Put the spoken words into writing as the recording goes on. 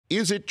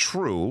is it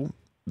true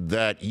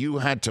that you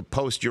had to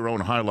post your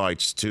own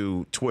highlights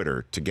to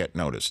Twitter to get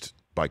noticed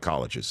by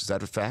colleges? Is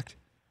that a fact?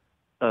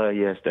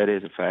 Yes, that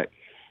is a fact.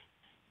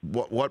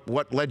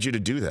 What led you to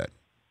do that?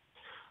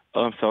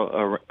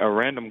 So a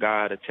random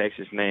guy out of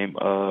Texas named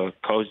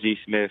Coach G.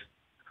 Smith,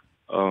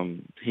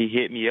 he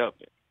hit me up,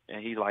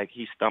 and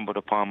he stumbled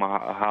upon my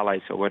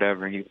highlights or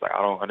whatever, and he was like,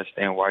 I don't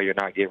understand why you're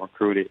not getting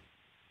recruited,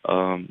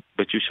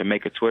 but you should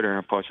make a Twitter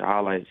and post your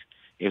highlights.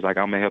 He was like,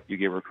 I'm going to help you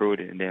get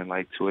recruited. And then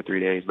 2 or 3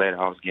 days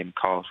later, I was getting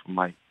calls from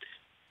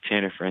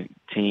 10 different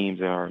teams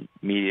or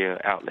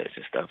media outlets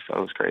and stuff. So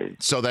it was crazy.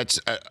 So that's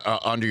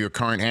under your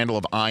current handle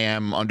of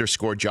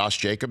 _Josh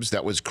Jacobs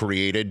that was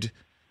created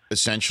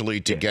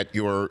essentially to get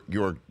your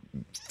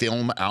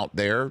film out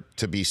there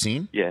to be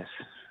seen? Yes.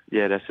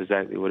 Yeah, that's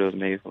exactly what it was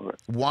made for.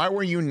 Why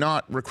were you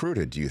not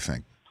recruited, do you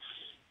think?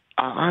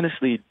 I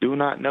honestly do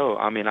not know.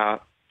 I mean, I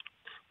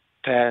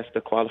passed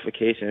the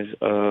qualifications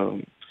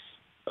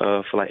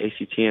for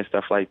ACT and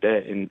stuff like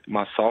that in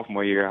my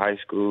sophomore year of high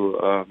school.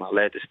 I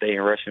led the state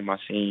in rushing my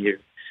senior year,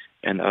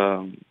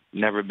 and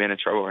never been in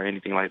trouble or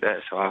anything like that.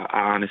 So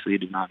I honestly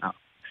do not know.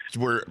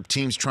 Were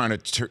teams trying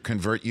to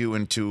convert you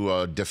into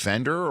a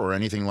defender or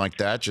anything like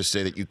that? Just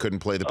say that you couldn't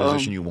play the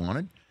position you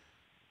wanted?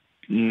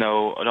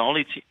 No, the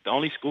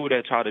only school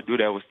that tried to do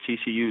that was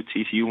TCU.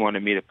 TCU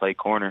wanted me to play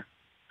corner.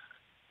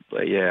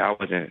 But yeah, I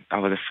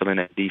wasn't feeling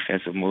that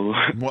defensive move.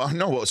 Well,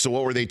 no. So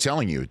what were they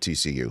telling you at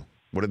TCU?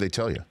 What did they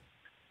tell you?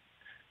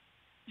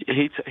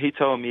 He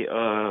told me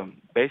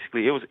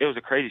basically it was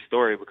a crazy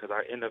story because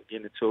I ended up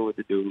getting into it with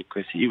the dude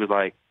because he was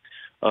like,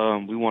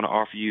 we want to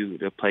offer you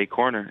to play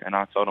corner, and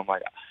I told him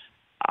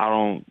I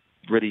don't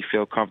really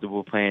feel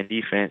comfortable playing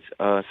defense,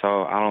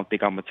 so I don't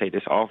think I'm gonna take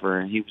this offer.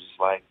 And he was just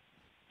like,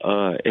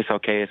 it's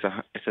okay, it's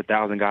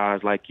 1,000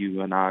 guys like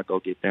you, and I'll go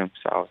get them.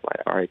 So I was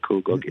like, all right,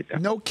 cool, go get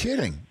them. No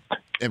kidding.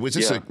 And was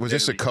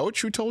this a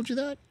coach who told you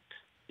that?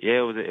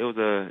 Yeah, it was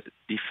a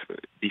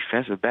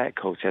defensive back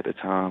coach at the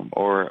time,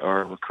 or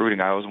a recruiting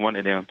guy. I was one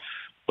of them.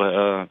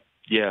 But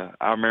yeah,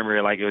 I remember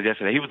it like it was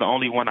yesterday. He was the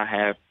only one I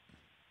had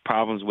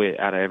problems with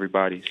out of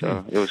everybody,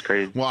 so it was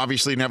crazy. Well,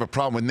 obviously you didn't have a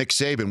problem with Nick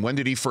Saban. When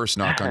did he first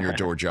knock on your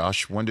door,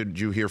 Josh? When did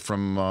you hear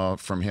from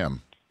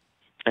him?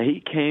 And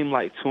he came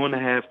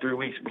 2.5, 3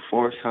 weeks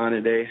before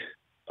signing day,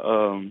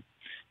 and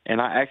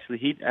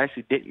he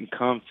actually didn't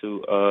come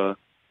to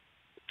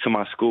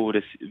my school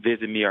to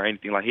visit me or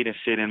anything. He didn't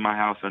sit in my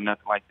house or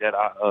nothing like that.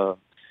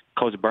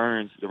 Coach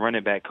Burns, the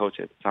running back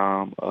coach at the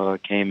time,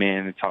 came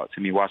in and talked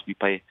to me, watched me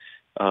play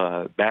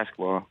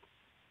basketball.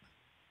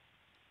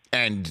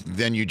 And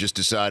then you just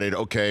decided,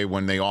 okay,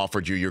 when they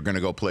offered you, you're going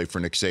to go play for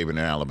Nick Saban in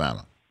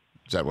Alabama.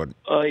 Is that what?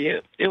 Yeah,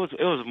 it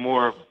was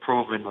more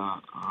proving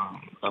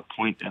a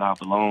point that I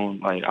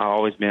belong. I've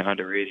always been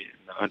underrated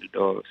and the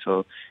underdog,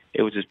 so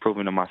it was just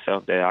proving to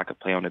myself that I could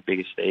play on the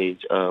biggest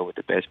stage with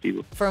the best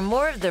people. For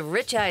more of The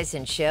Rich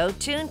Eisen Show,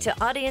 tune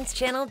to Audience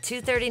Channel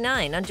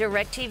 239 on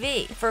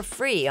DirecTV for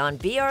free on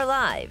BR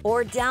Live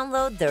or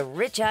download the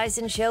Rich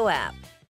Eisen Show app.